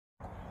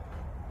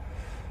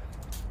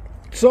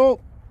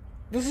So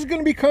this is going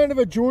to be kind of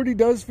a Jordy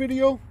Does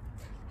video.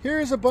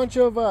 Here's a bunch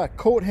of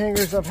coat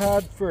hangers I've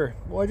had for,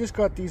 well, I just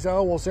got these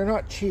owls. They're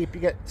not cheap.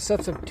 You get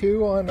sets of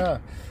 2 on, I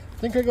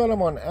think I got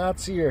them on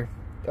Etsy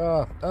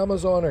or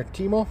Amazon or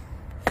Timo.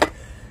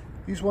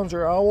 These ones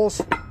are owls.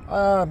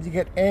 You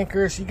get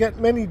anchors. You get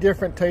many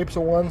different types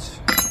of ones.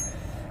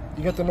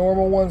 You get the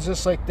normal ones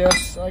just like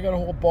this. I got a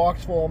whole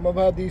box full of them.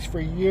 I've had these for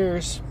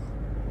years.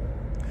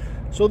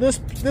 So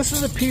this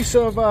is a piece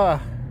of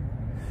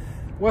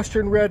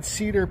Western red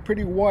cedar,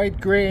 pretty wide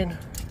grain.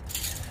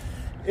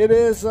 It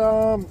is,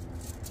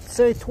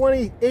 say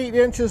 28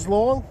 inches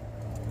long.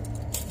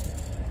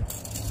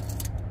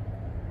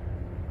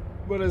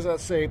 What does that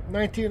say?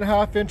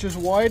 19.5 inches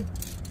wide.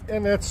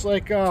 And it's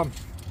like, I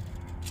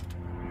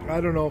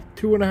don't know,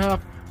 2.5,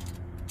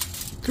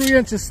 3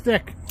 inches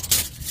thick.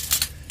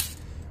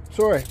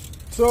 Sorry.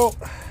 So,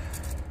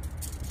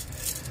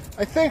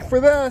 I think for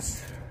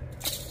this,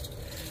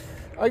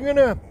 I'm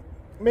gonna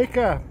make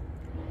a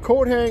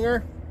coat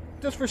hanger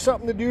just for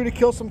something to do to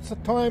kill some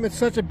time. It's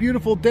such a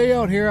beautiful day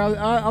out here.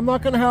 I'm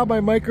not gonna have my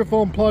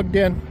microphone plugged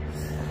in,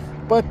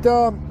 but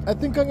I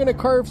think I'm gonna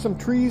carve some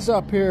trees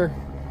up here.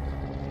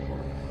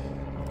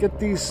 Get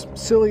these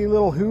silly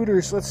little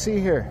hooters. Let's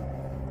see here.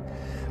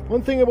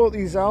 One thing about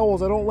these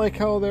owls, I don't like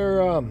how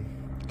they're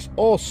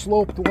all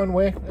sloped one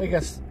way. I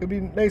guess it'd be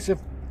nice if,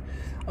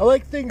 I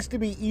like things to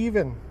be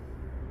even,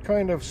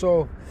 kind of,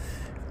 so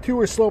 2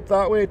 are sloped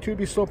that way, 2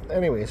 be sloped,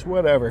 anyways,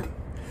 whatever.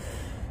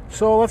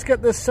 So let's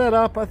get this set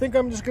up. I think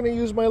I'm just going to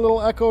use my little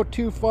Echo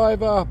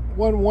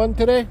 2511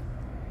 today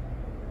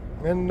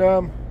and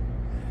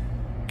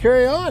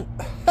carry on.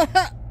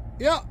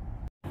 Yeah.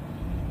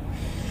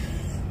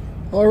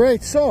 All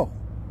right, so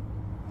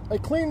I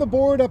cleaned the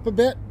board up a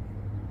bit.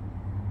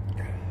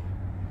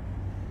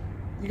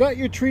 You got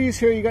your trees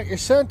here. You got your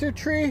center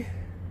tree,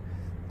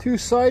 2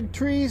 side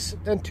trees,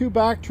 and 2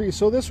 back trees.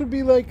 So this would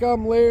be like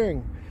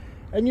layering.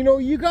 And you know,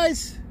 you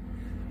guys,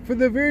 for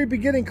the very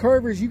beginning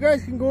carvers, you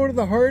guys can go to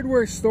the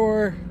hardware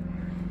store.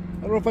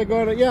 I don't know if I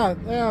got it. Yeah,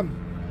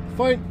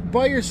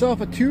 buy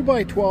yourself a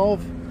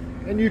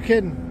 2x12, and you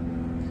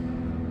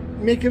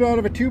can make it out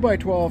of a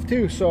 2x12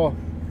 too. So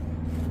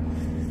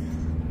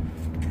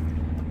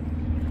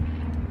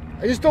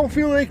I just don't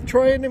feel like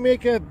trying to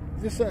make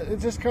it's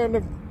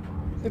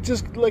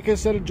just like I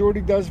said, a Jordy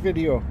Does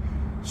video.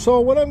 So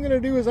what I'm going to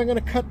do is I'm going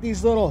to cut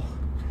these little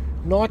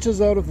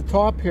notches out of the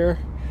top here,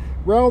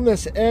 round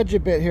this edge a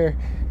bit here.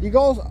 You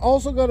guys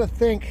also got to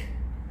think,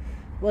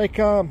 like,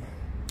 how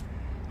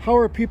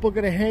are people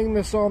going to hang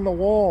this on the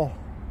wall?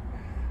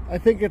 I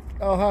think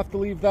I'll have to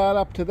leave that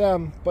up to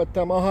them, but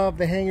I'll have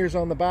the hangers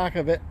on the back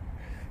of it.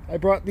 I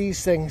brought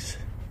these things.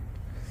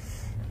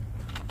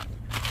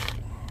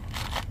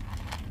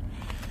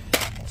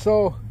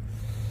 So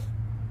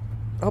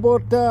how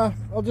about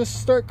I'll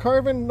just start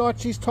carving,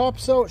 notch these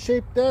tops out,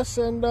 shape this,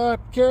 and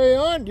carry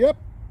on. Yep.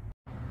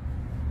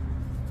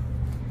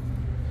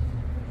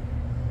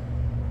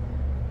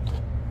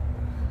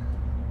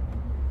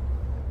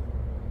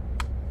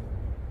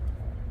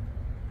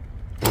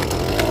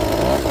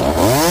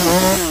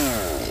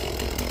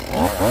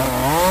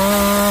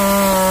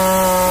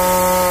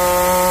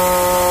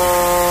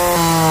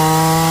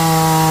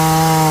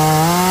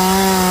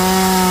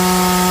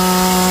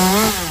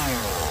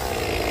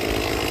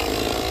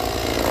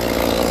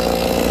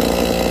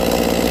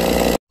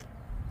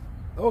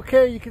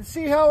 Okay, you can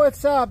see how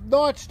it's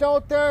notched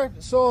out there.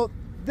 So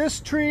this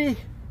tree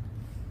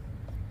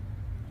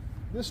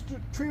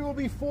will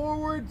be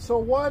forward. So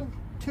 1,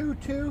 2,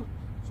 2.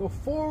 So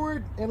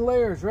forward and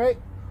layers, right?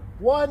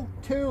 1,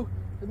 2,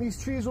 and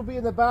these trees will be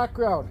in the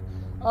background.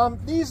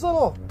 These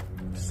little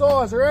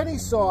saws, or any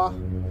saw,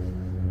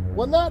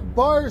 when that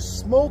bar is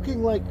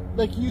smoking, like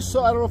you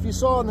saw, I don't know if you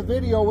saw in the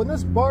video, when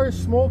this bar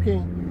is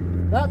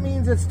smoking, that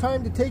means it's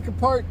time to take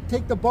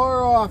the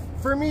bar off.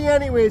 For me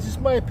anyways,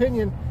 just my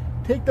opinion.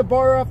 Take the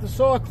bar off the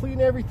saw,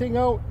 clean everything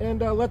out, and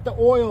let the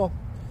oil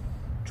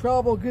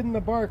travel good in the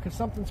bar because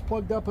something's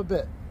plugged up a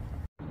bit.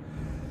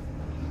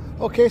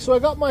 Okay, so I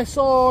got my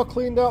saw all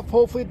cleaned up.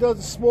 Hopefully it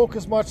doesn't smoke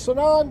as much. So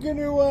now I'm going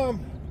to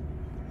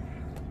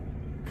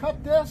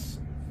cut this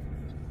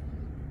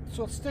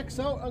so it sticks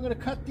out. I'm going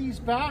to cut these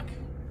back.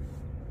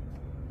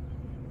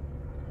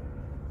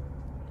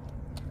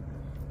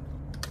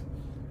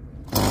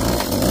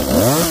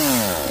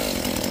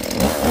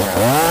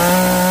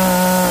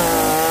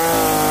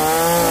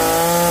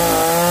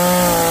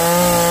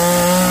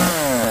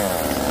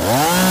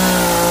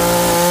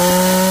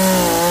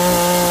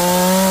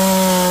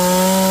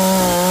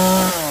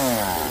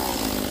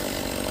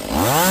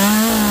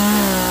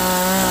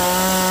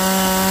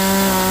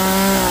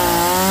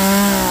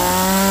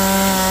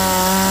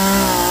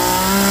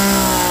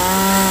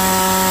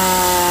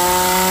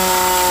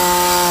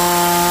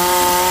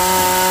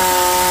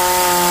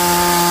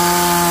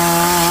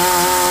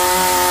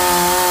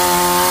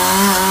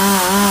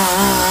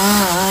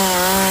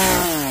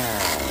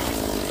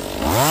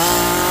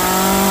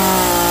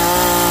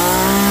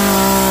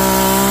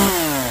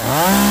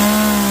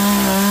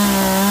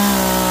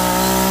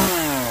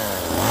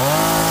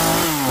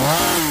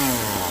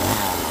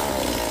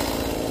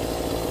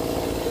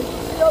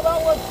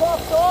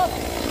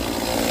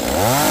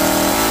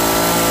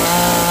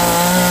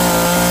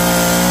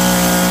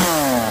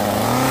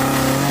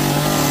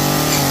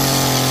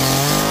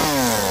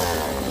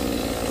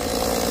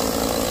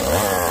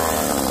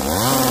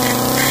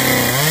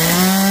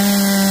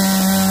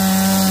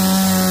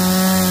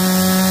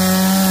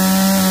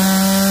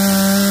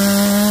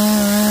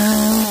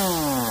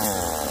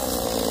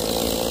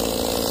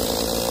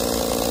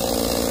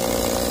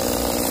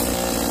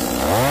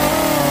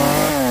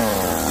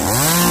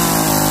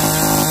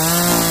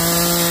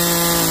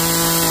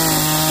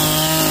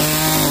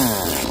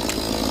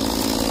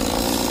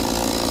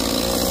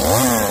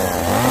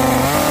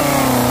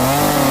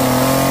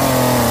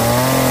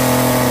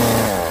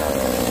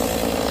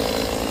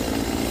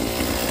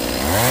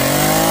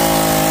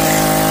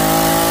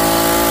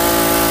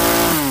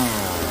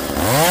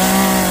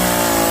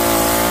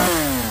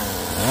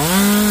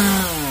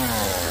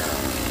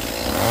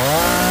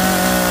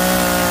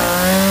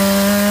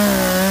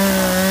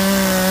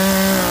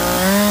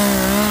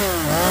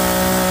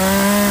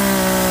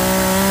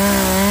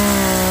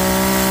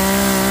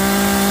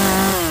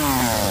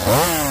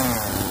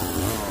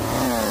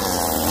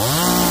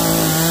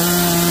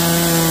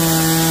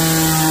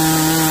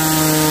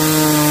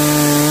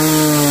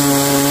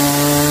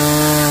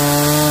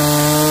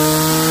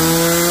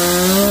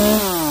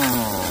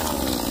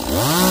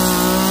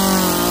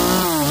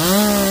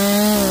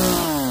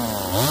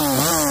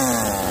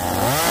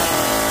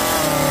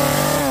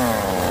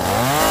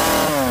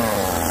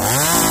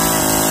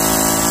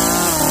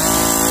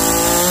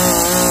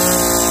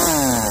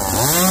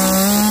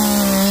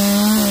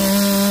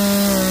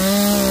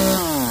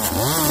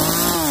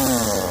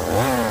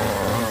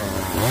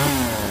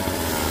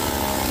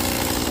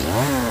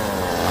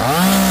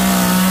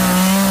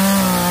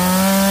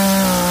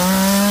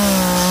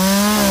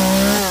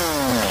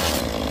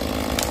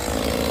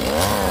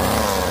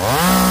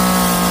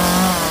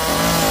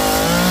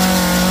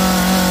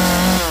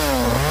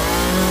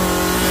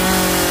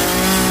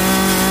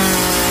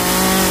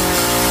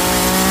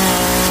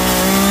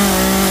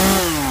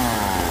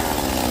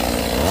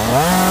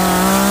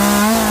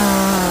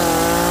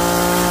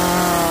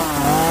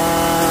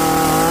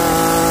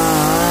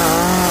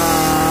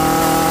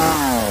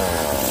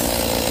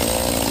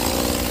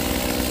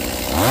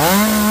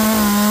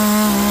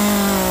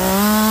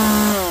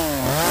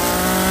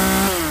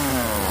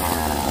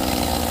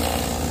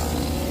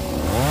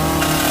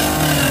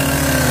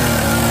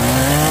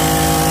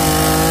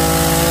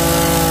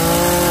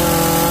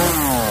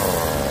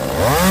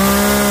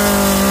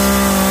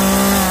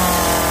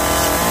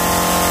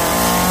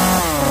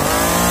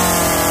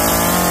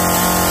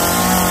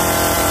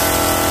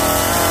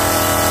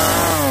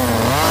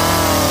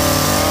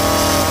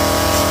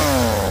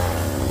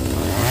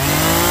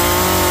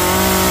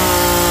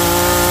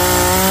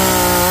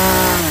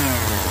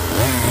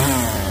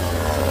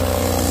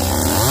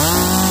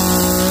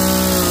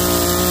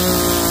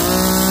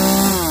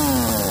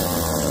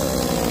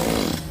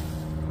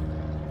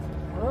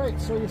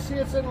 right, so you see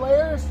it's in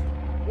layers.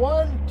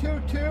 1,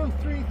 2, 2,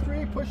 3,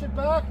 3. Push it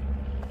back.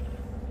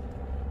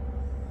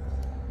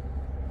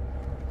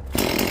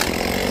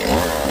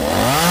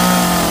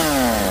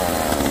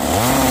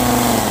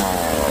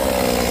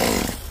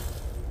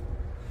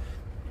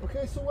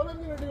 Okay, so what I'm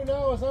going to do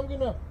now is I'm going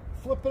to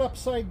flip it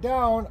upside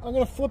down. I'm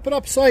going to flip it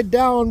upside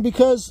down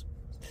because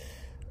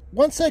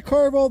once I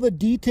carve all the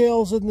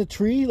details in the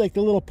tree, like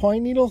the little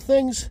pine needle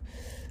things,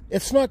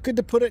 it's not good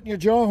to put it in your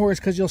jaw horse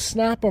because you'll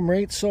snap them,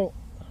 right? So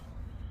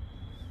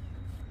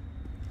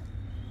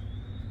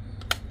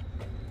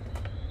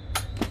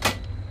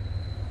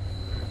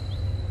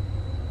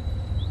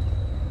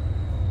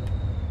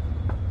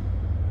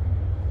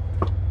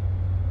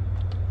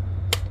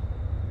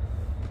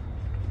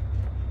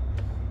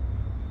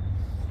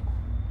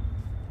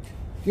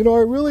you know,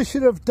 I really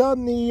should have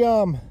done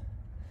the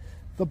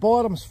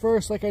bottoms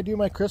first like I do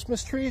my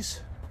Christmas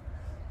trees.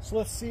 So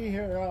let's see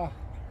here. I'll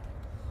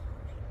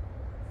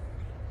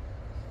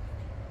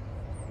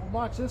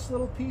notch this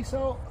little piece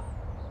out.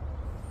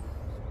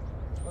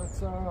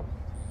 Let's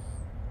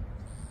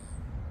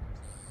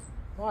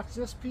notch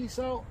this piece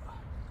out.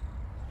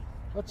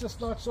 Let's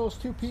just notch those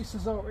two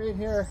pieces out right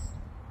here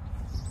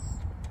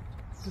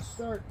to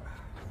start.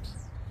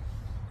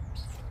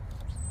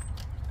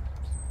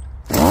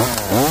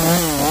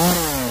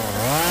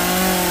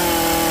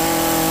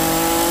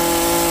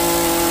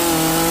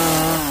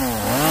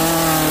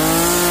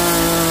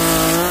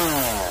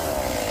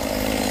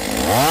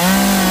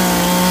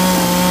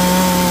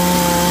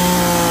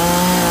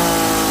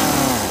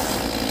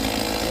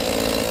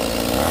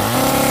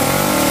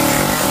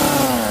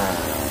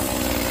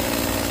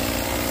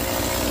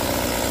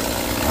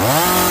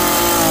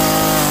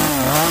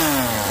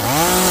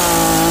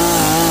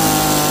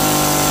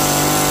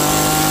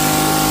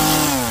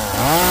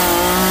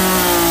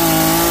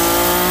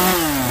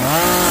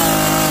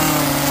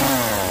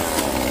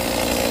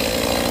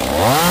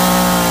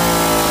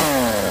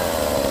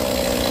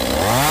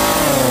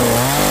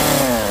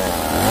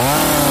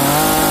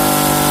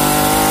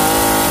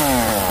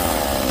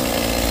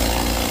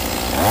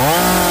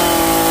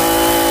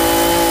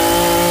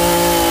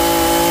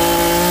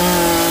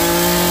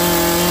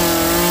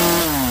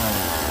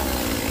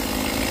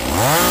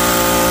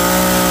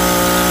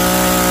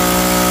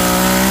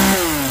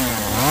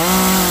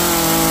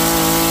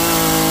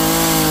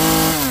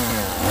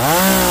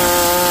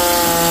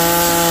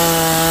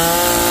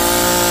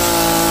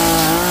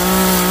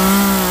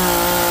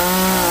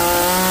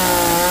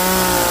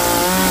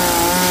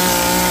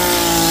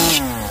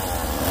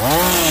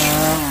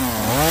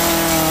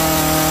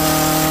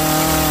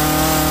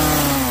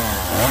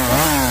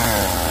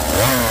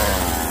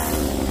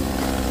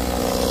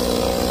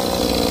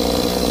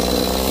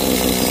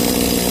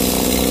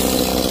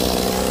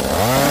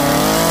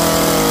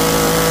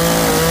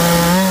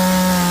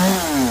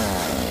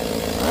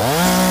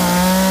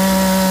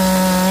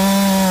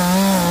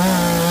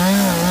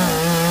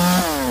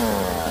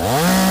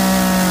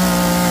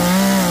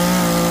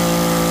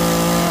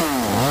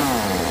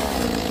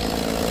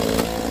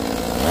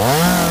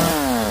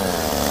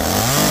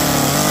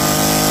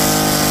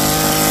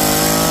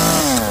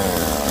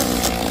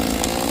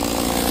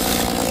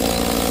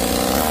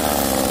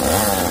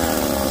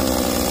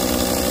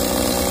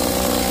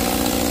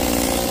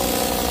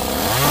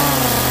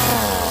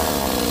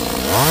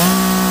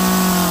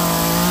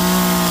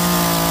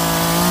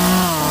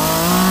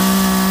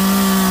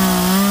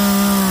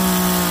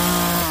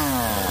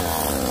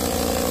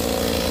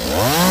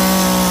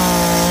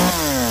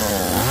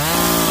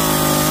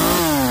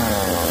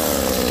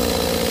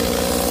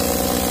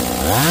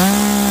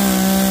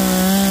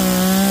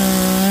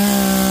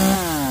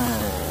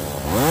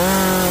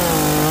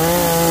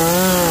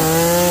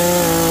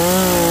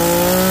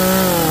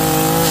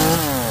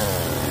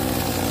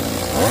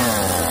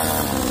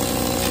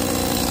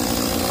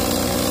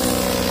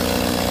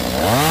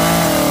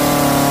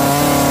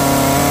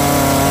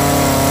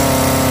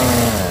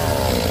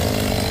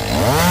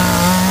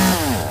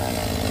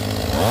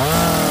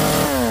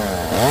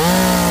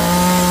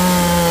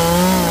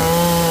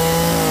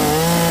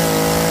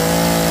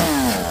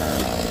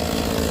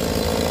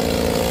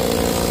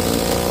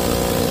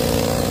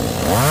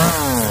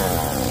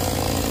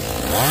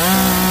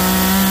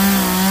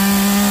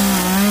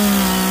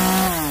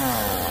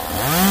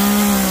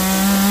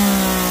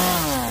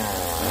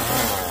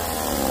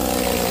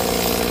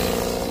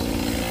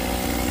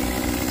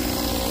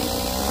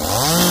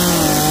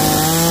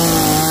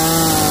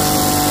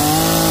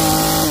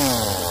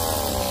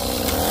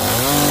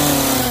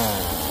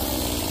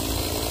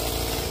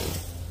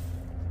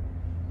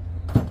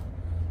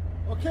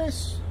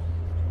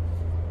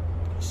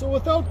 So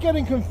without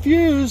getting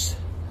confused,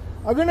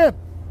 I'm gonna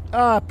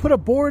put a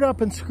board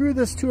up and screw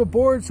this to a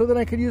board so that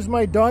I could use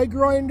my die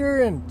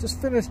grinder and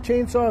just finish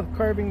chainsaw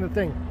carving the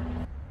thing.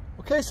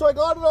 Okay, so I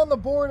got it on the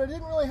board. I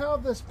didn't really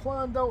have this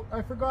planned out.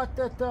 I forgot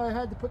that I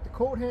had to put the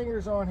coat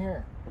hangers on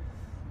here.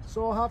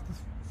 So I'll have to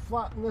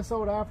flatten this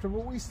out after,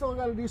 but we still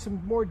got to do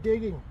some more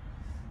digging.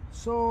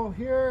 So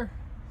here,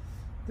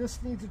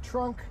 this needs a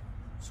trunk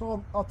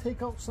So I'll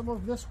take out some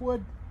of this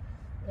wood,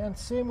 and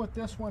same with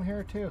this one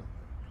here too.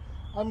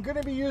 I'm going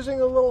to be using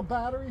a little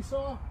battery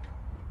saw.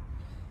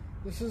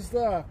 This is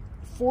the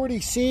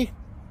 40C.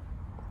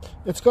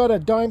 It's got a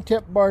dime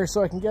tip bar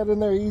so I can get in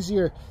there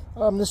easier.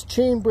 This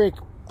chain brake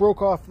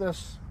broke off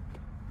this.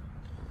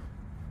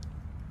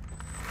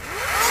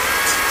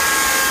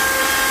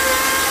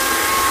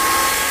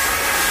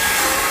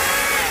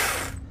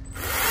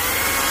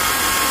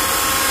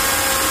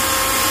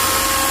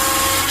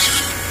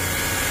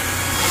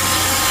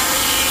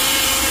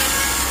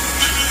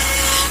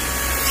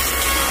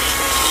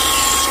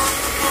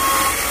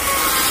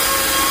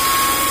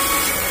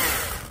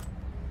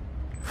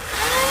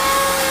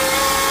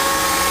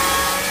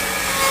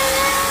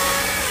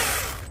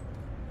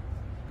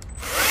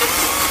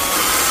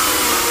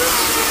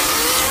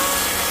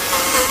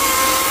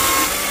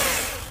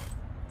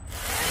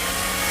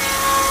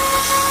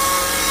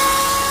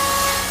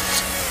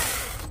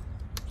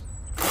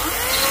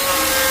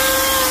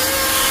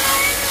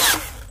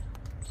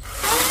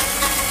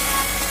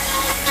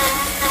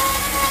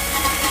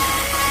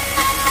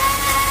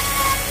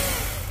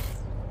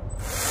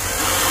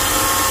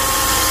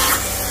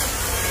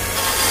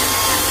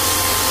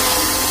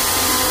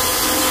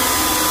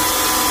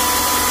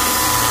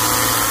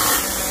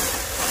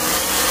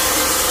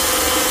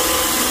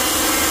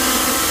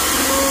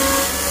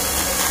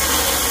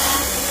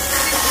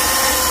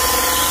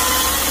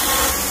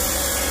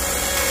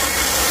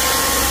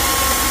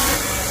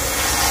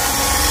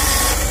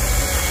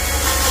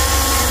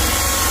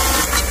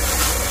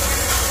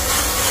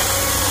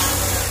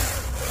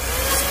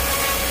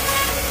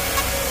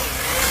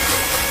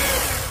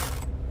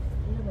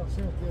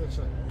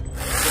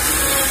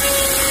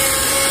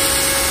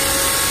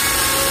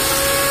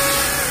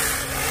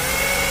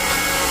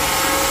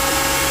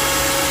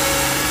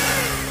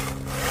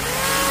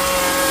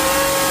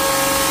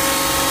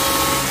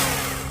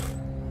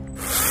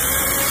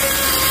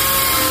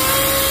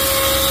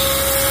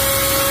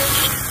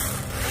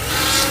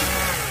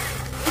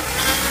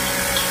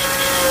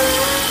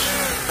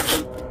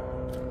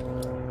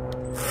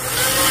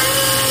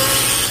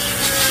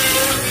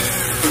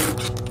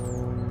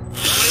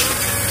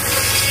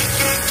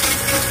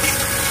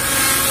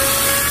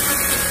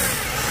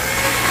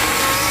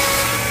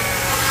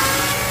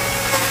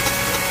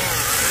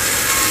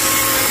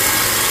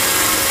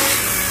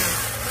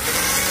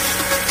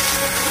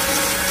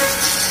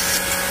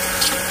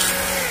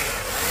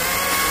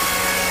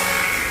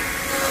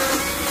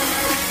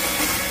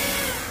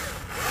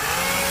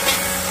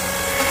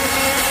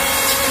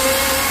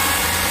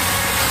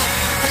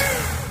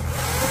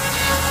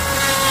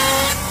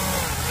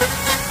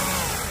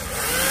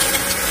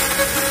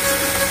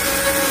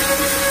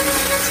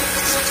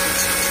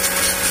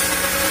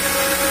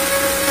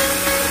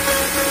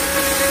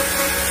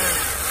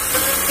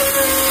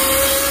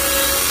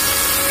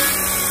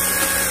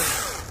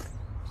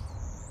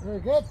 Very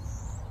good.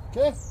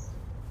 Okay.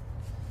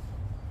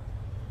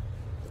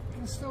 We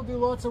can still do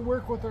lots of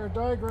work with our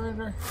die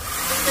grinder.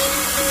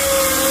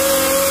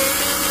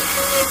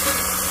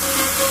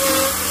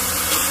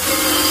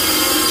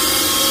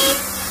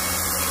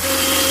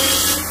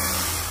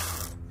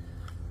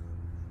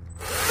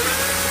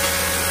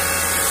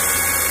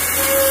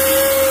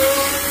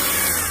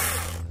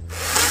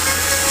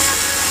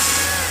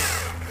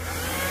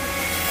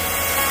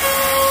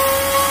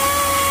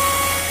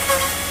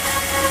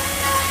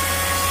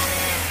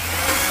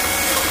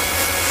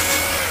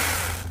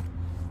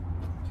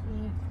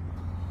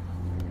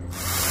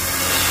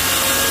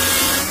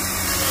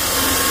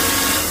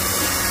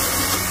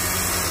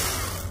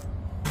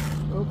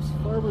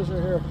 Barbers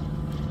are here.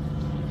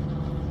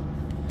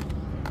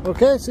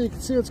 Okay, so you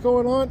can see what's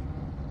going on.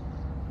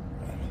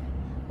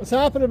 What's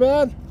happening,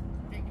 man?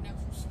 Picking up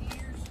some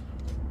steers.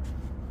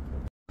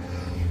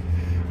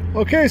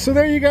 Okay, so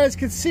there you guys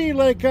can see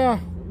like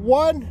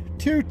 1,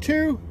 2,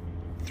 2,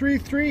 3,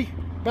 3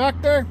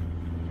 back there.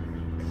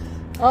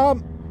 Now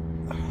I'm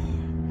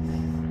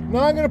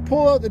going to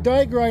pull out the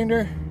die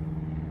grinder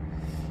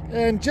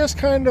and just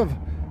kind of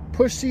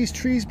push these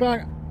trees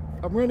back.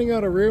 I'm running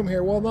out of room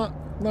here. Well,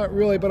 not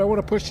really, but I want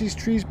to push these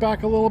trees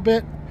back a little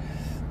bit,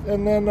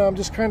 and then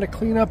just kind of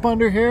clean up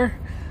under here.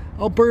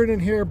 I'll burn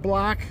in here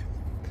black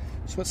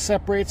so it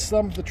separates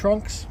them, the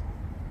trunks.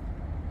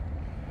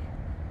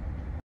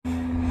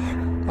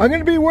 I'm going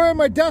to be wearing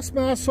my dust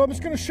mask, so I'm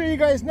just going to show you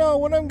guys now.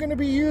 What I'm going to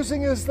be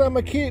using is the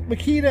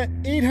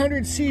Makita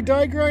 800C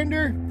die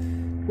grinder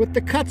with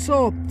the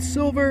Kutzall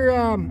silver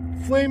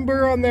flame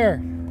burr on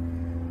there.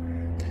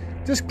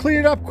 Just clean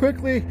it up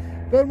quickly,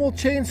 then we'll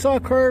chainsaw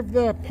carve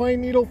the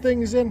pine needle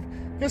things in.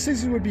 I guess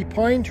these would be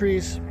pine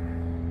trees.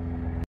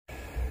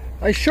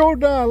 I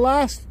showed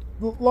last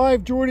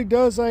live Jordy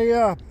Does,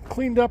 I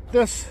cleaned up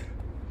this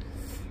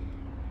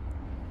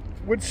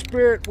Wood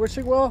Spirit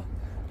wishing well.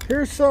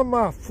 Here's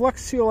some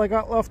Flex Seal I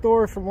got left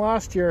over from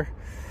last year.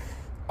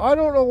 I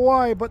don't know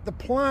why, but the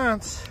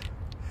plants,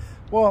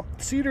 well,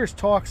 cedar's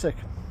toxic.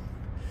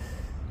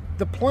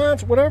 The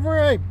plants, whenever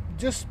I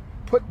just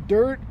put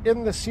dirt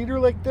in the cedar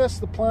like this,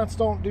 the plants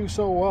don't do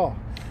so well.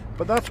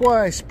 But that's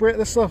why I spray.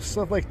 This stuff's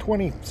like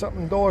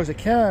 $20-something a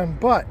can,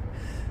 but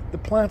the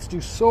plants do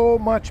so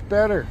much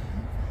better.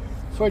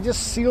 So I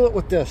just seal it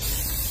with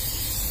this.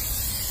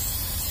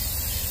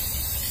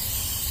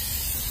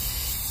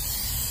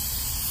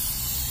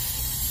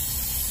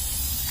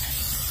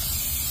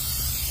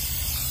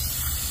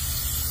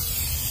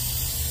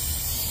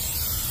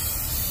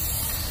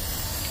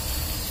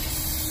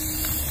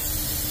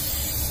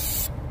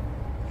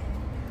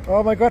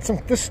 I got some,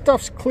 this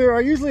stuff's clear.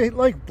 I usually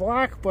like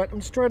black, but I'm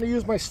just trying to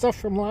use my stuff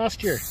from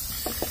last year.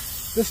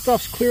 This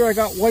stuff's clear. I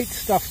got white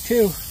stuff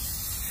too.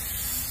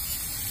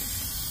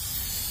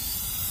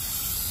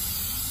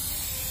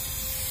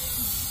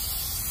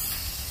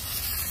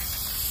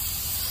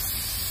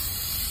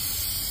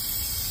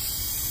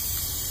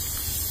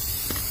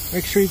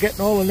 Make sure you're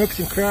getting all the nooks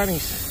and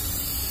crannies.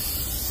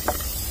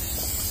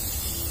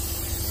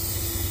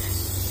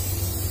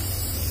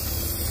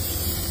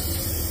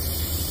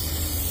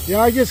 Yeah,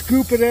 I just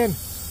goop it in.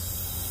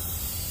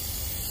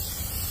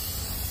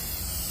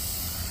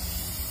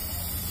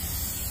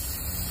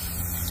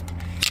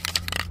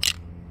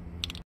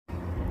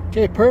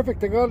 Okay,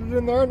 perfect. I got it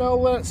in there. Now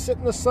let it sit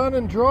in the sun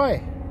and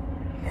dry.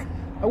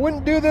 I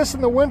wouldn't do this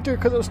in the winter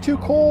because it was too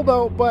cold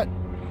out, but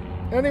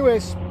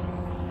anyways.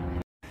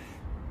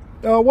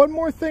 One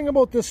more thing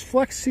about this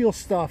Flex Seal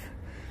stuff.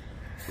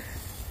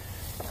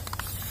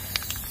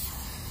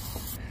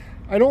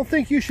 I don't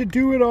think you should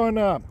do it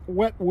on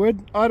wet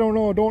wood. I don't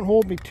know, don't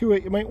hold me to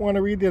it. You might want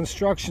to read the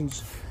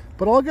instructions.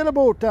 But I'll get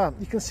about,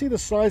 you can see the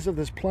size of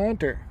this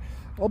planter.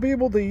 I'll be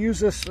able to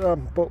use this,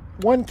 about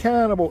 1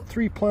 can, about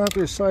 3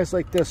 planters size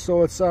like this.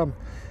 So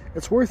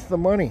it's worth the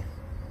money.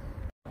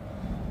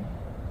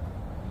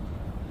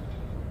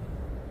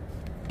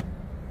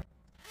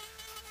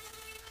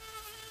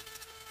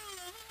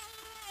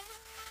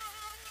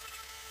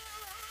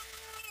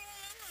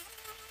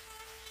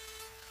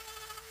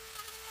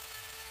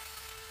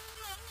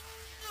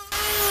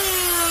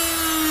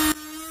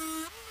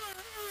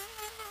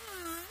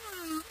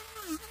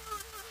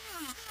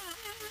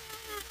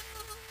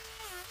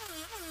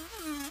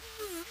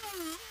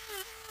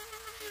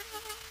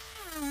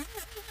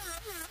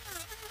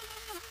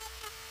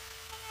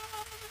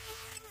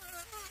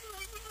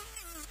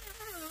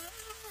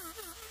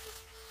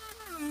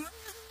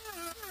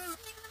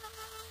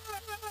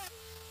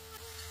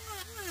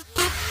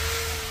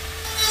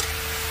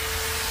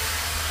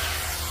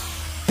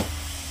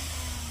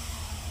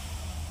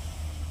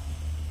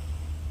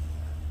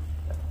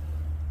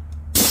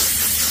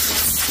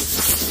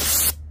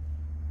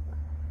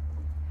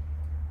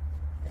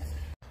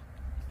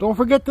 Don't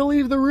forget to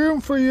leave the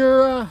room for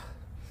your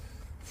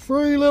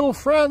furry little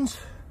friends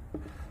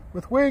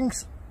with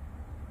wings.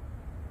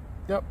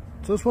 Yep,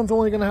 so this one's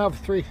only going to have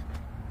 3.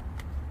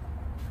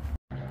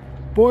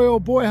 Boy, oh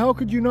boy, how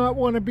could you not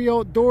want to be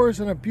outdoors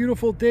on a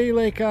beautiful day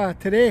like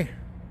today?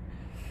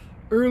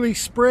 Early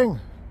spring.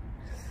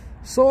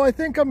 So I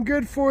think I'm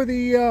good for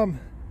the...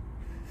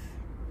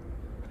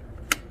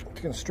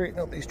 just going to straighten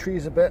out these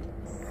trees a bit.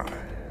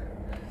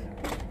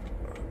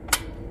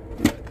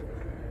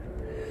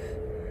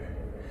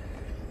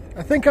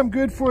 I think I'm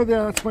good for the,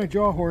 that's my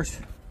jaw horse.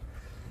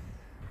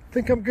 I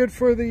think I'm good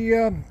for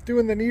the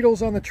doing the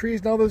needles on the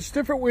trees. Now there's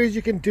different ways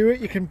you can do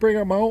it. You can bring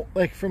them out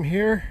like from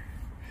here,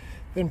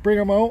 then bring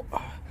them out,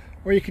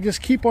 or you can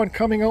just keep on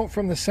coming out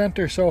from the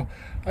center. So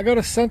I got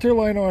a center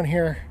line on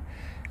here.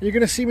 You're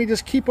gonna see me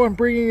just keep on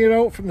bringing it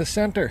out from the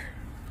center.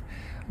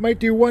 I might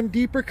do one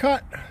deeper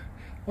cut,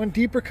 and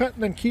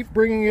then keep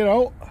bringing it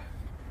out.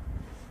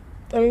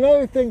 And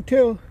another thing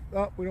too,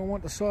 we don't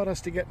want the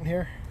sawdust to get in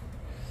here.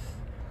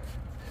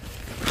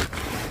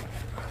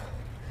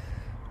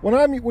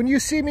 When you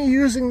see me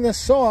using this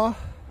saw,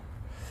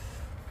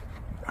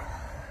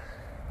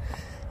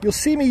 you'll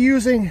see me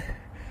using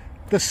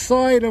the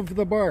side of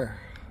the bar,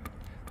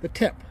 the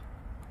tip.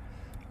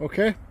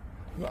 Okay?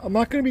 I'm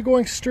not going to be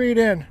going straight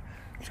in.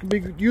 I'm just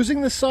going to be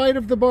using the side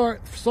of the bar,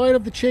 side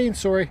of the chain,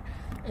 sorry,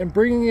 and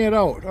bringing it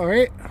out. All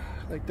right,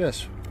 like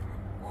this.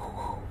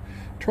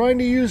 Trying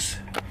to use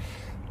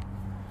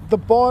the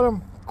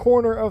bottom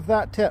corner of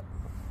that tip.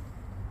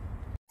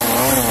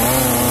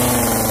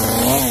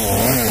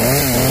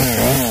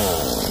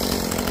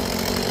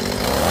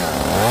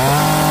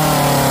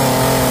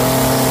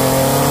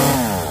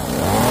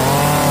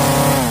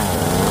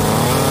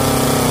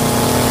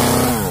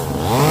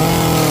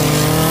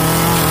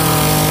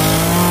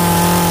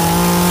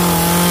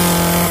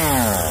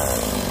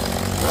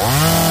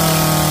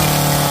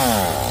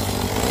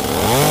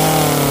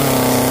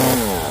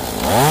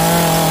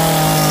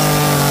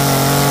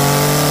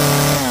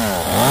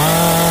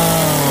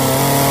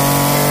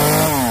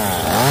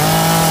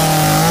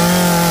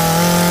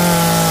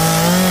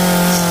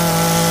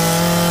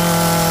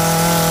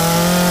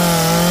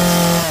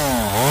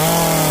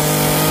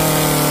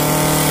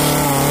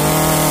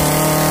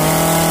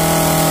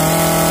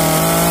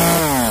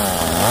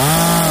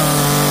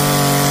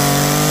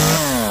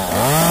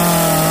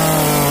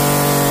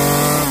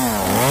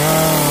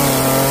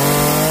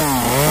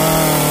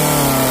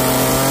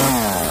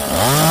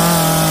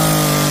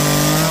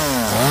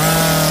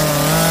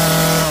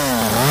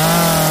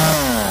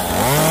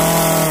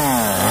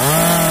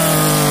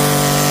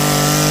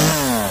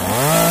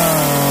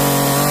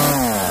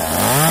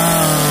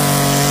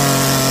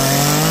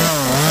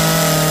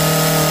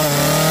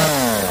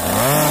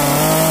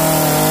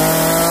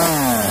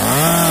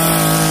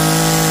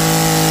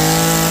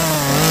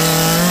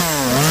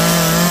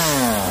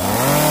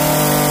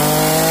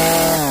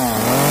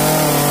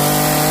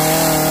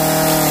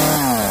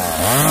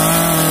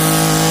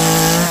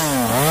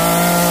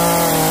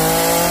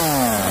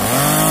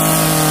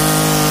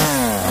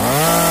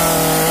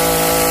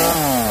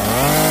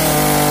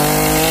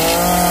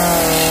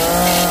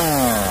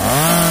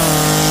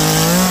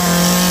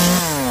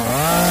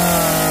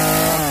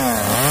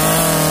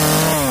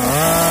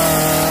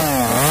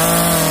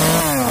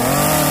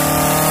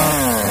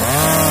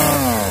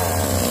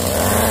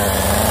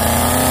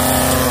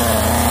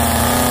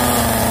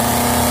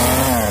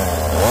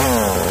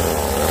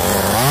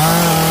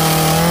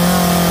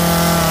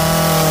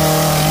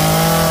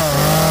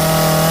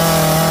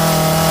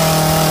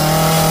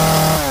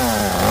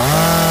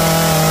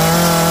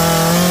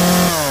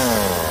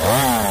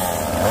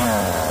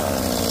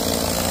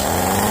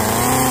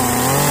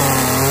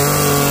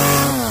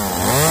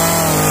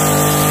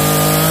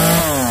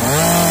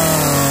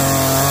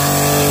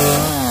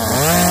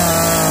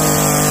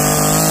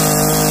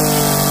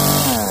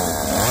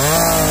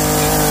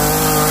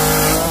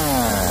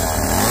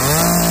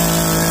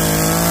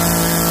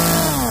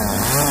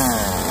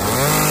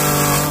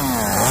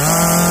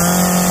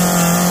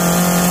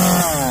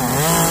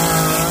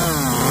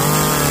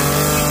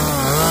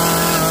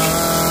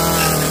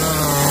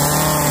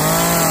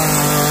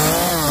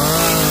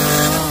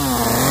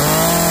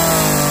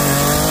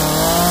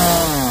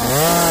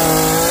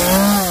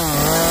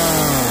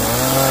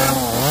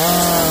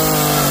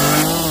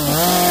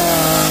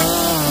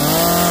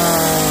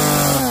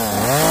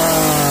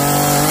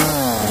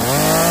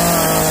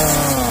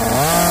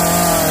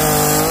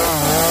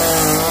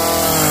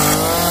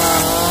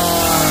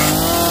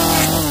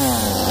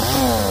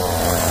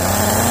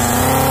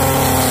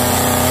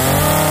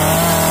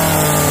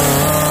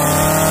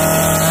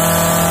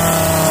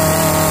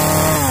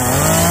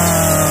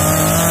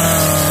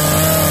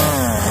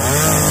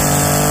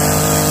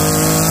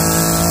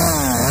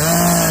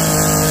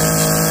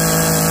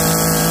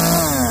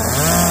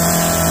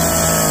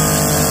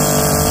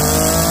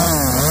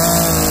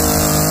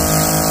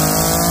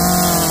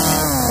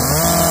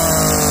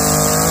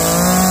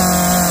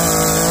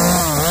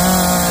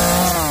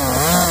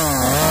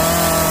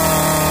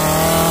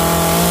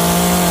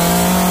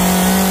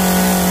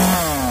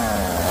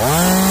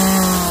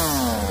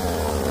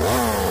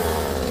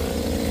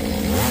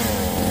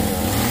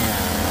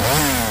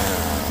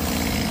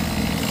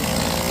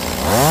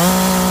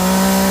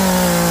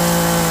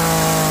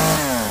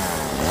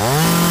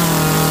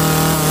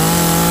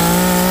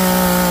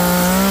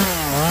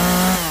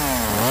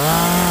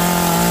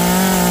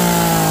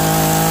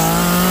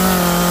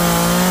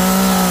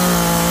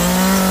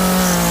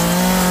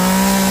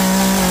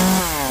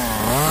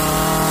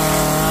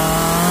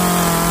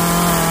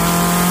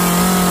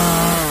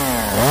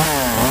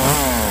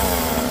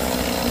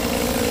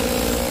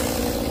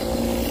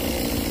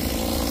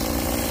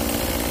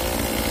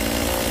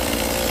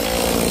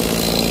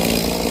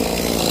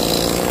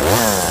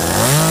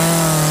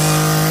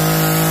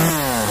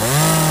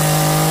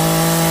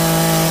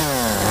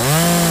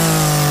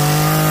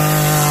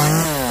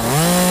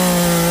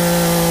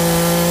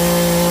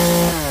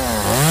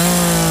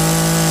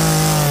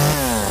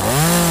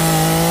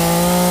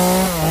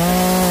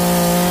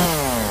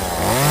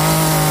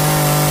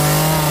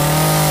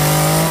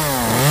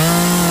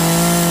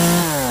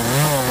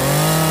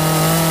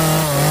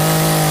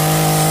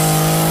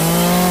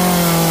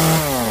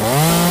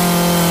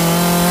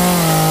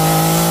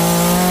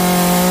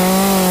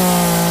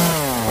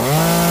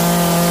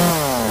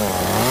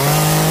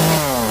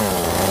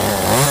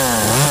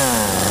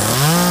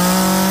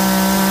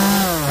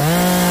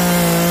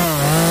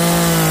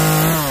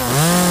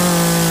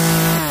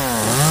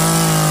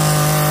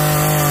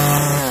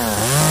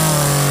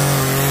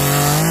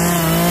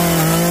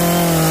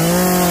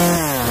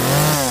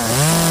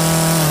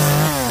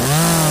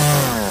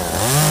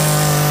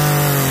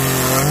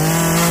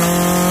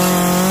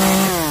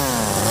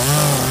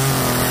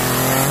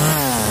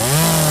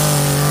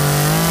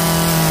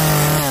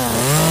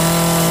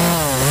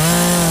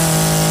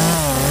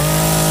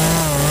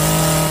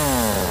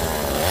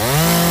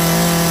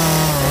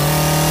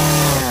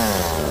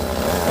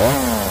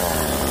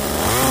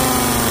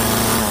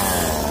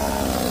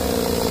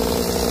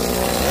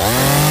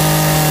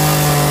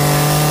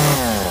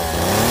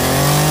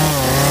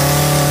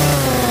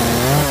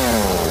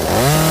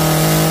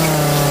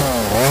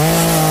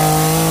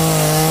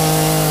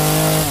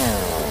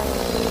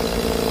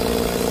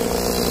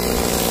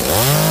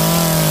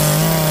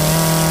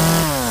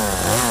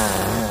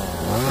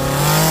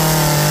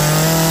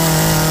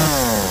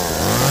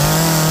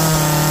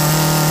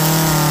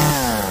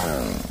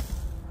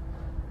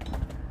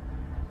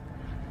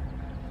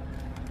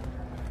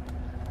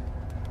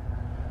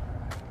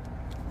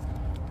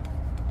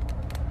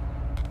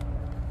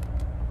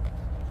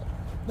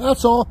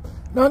 That's all.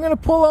 Now I'm going to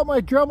pull out my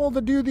Dremel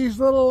to do these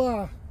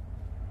little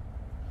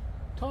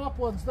top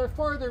ones. They're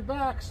farther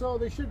back, so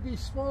they should be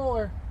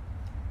smaller.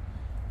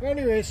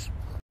 Anyways,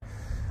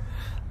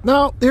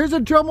 now here's a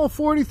Dremel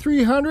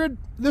 4300.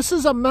 This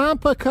is a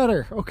Mampa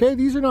cutter, okay?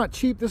 These are not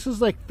cheap. This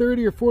is like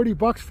 30 or 40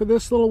 bucks for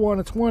this little one.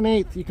 It's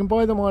 1/8. You can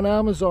buy them on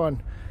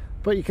Amazon.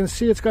 But you can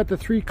see it's got the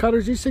 3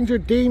 cutters. These things are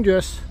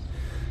dangerous.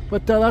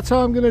 But that's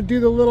how I'm going to do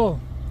the little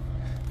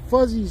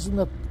fuzzies and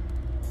the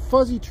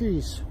fuzzy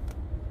trees.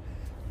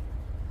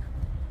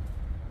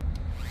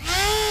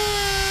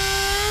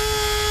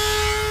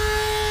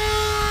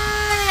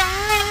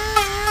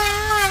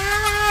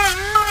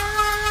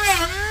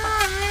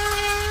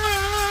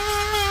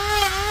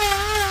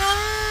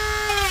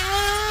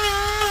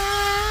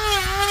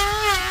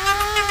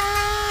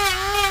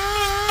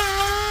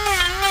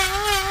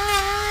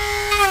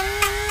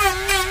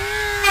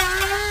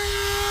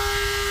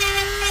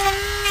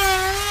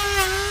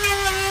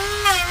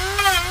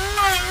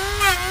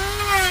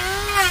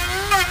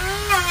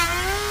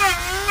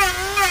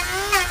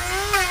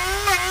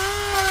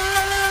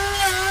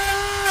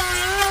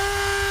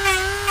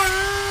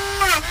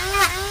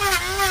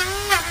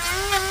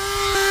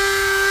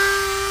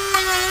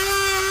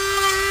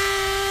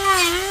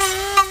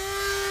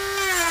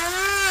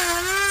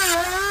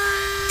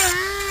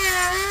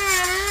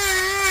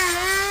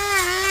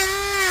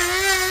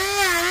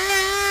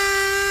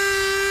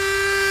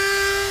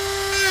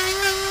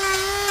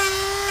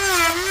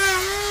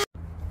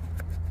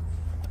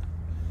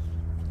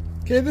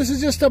 Okay, this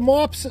is just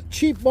a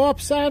cheap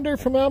mop sander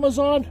from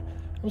Amazon.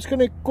 I'm just going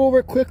to go over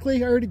it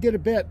quickly. I already did a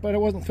bit, but I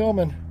wasn't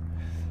filming.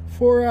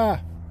 To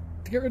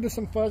get rid of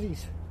some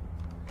fuzzies.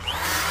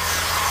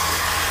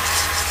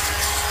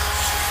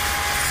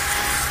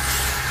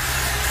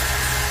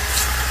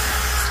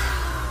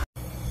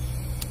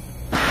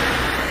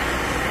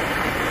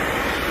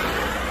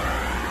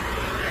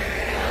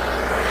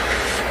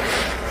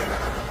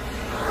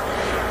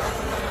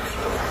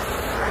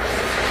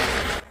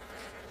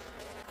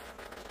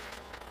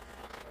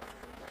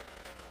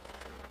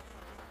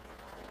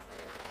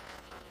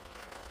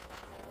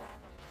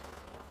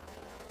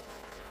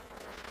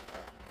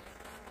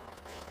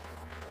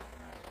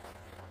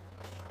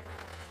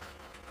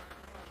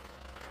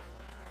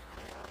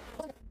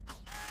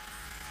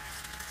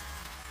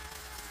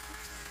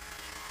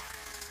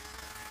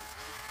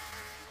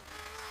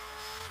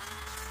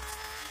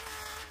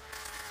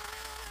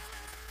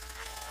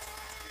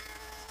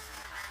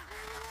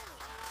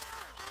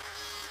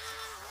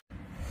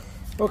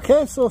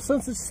 Okay, so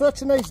since it's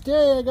such a nice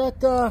day, I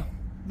got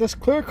this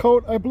clear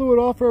coat. I blew it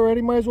off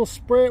already. Might as well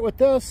spray it with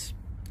this.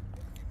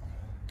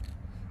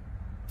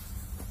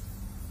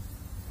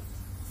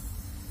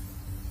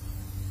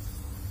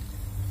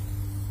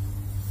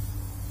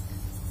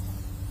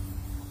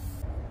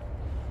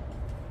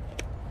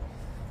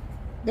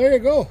 There you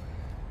go.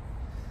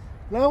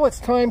 Now it's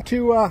time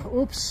to,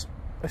 oops,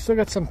 I still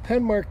got some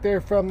pen mark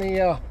there from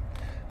the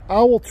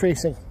owl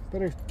tracing.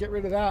 Better get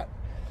rid of that.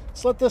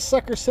 Let's let this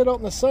sucker sit out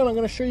in the sun. I'm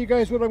going to show you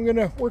guys what I'm going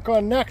to work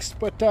on next,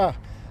 but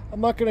I'm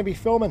not going to be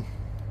filming.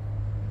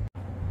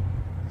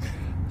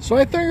 So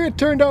I think it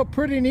turned out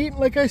pretty neat.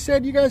 Like I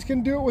said, you guys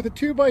can do it with a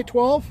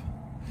 2x12.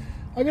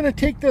 I'm going to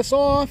take this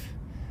off,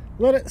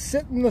 let it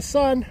sit in the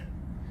sun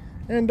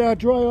and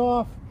dry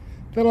off.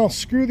 Then I'll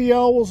screw the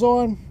owls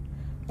on.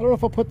 I don't know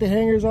if I'll put the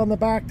hangers on the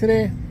back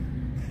today,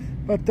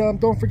 but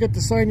don't forget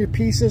to sign your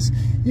pieces.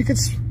 You could,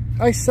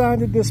 I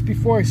sanded this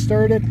before I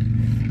started.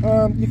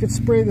 You could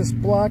spray this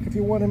black if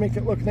you want to make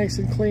it look nice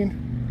and clean.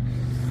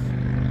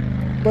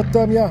 But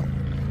yeah,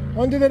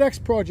 on to the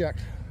next project.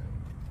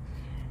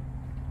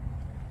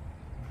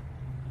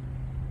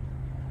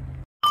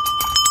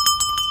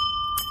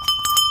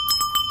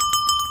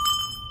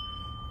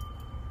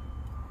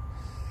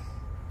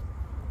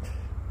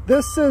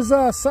 This is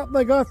something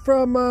I got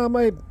from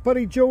my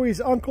buddy Joey's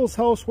uncle's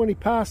house when he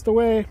passed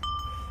away.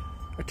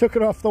 I took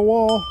it off the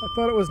wall. I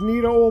thought it was neat,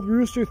 an old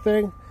rooster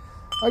thing.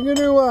 I'm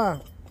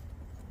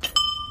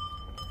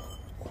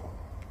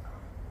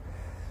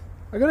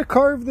gonna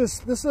carve this.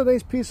 This is a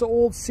nice piece of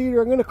old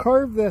cedar. I'm gonna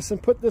carve this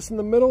and put this in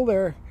the middle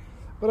there,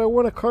 but I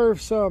want to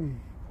carve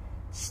some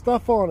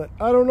stuff on it.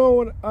 I don't know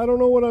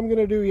what I'm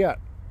gonna do yet.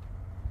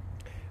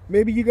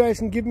 Maybe you guys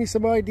can give me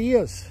some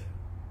ideas.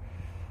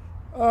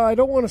 I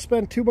don't want to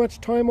spend too much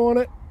time on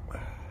it.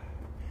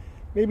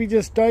 Maybe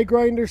just die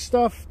grinder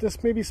stuff,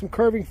 just maybe some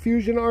carving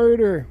fusion art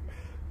or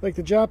like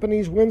the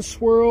Japanese wind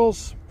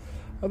swirls.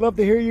 I'd love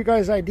to hear you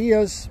guys'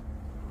 ideas.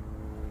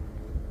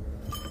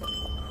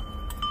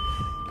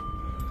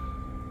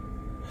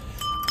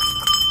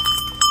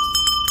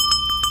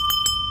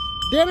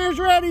 Dinner's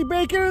ready,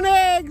 bacon and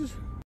eggs.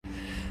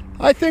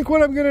 I think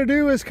what I'm gonna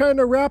do is kind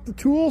of wrap the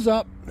tools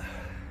up,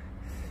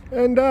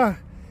 and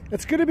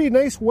it's gonna be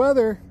nice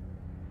weather.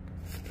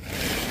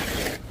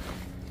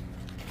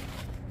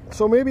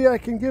 So maybe I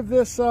can give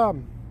this a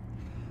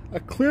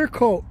clear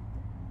coat.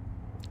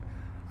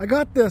 I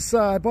got this,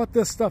 I bought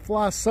this stuff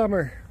last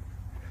summer.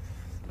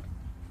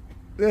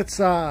 It's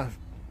 10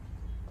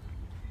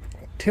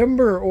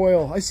 timber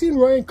oil. I seen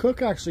Ryan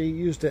Cook actually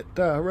used it,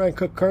 Ryan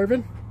Cook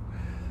carving.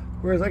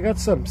 Whereas I got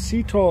some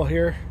Kutzall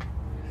here.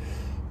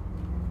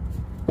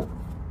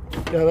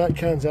 Yeah, that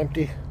can's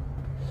empty.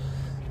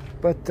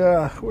 But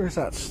where's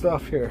that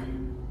stuff here?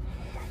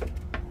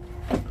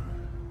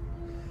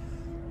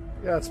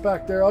 Yeah, it's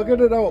back there. I'll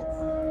get it out.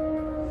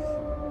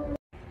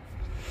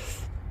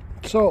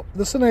 So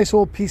this is a nice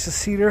old piece of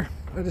cedar.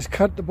 I just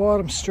cut the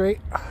bottom straight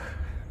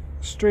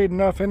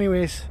enough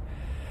anyways.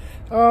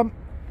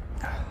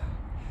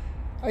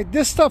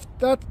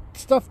 That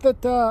stuff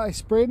that I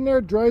sprayed in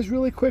there dries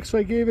really quick, so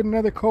I gave it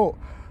another coat.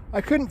 I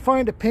couldn't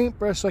find a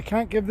paintbrush, so I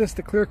can't give this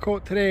the clear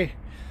coat today,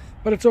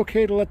 but it's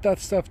okay to let that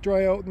stuff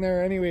dry out in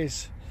there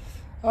anyways.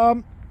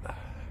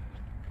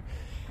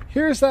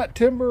 Here's that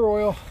timber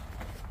oil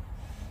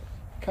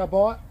I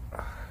bought.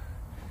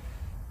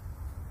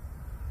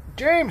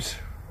 James,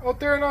 out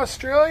there in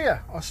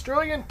Australia,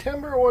 Australian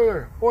timber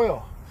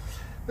oil.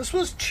 This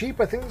was cheap.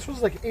 I think this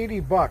was like 80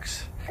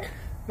 bucks.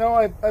 Now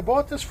I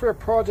bought this for a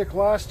project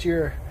last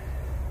year,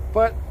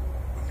 but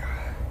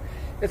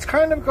it's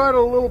kind of got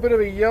a little bit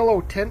of a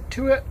yellow tint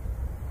to it,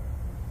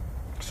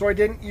 so I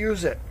didn't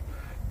use it.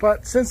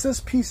 But since this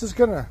piece is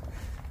gonna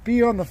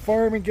be on the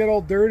farm and get all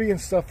dirty and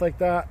stuff like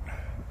that,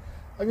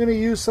 I'm gonna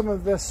use some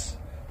of this.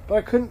 But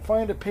I couldn't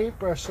find a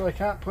paintbrush, so I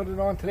can't put it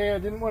on today. I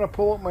didn't want to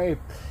pull up my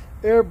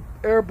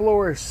air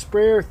blower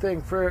sprayer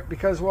thing for it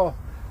because, well,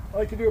 I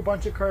like to do a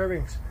bunch of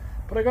carvings.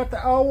 But I got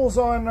the owls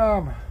on,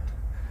 I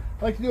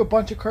like to do a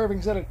bunch of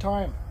carvings at a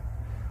time.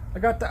 I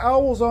got the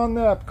owls on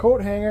the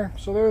coat hanger,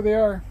 so there they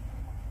are.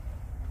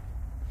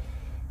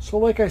 So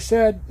like I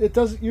said,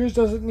 yours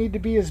doesn't need to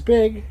be as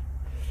big.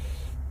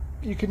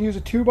 You can use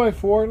a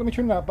 2x4. Let me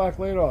turn that back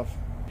light off.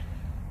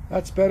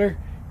 That's better.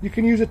 You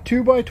can use a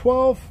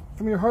 2x12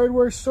 from your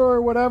hardware store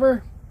or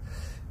whatever.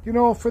 You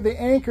know, for the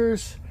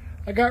anchors,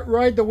 I got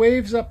Ride the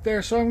Waves up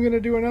there, so I'm going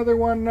to do another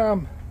one. I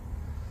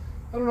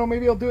don't know,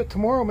 maybe I'll do it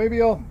tomorrow.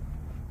 Maybe I'll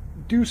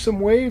do some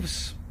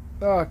waves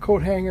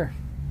coat hanger.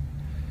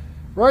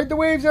 Ride the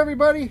waves,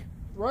 everybody.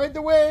 Ride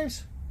the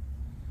waves.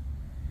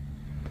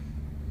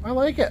 I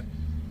like it.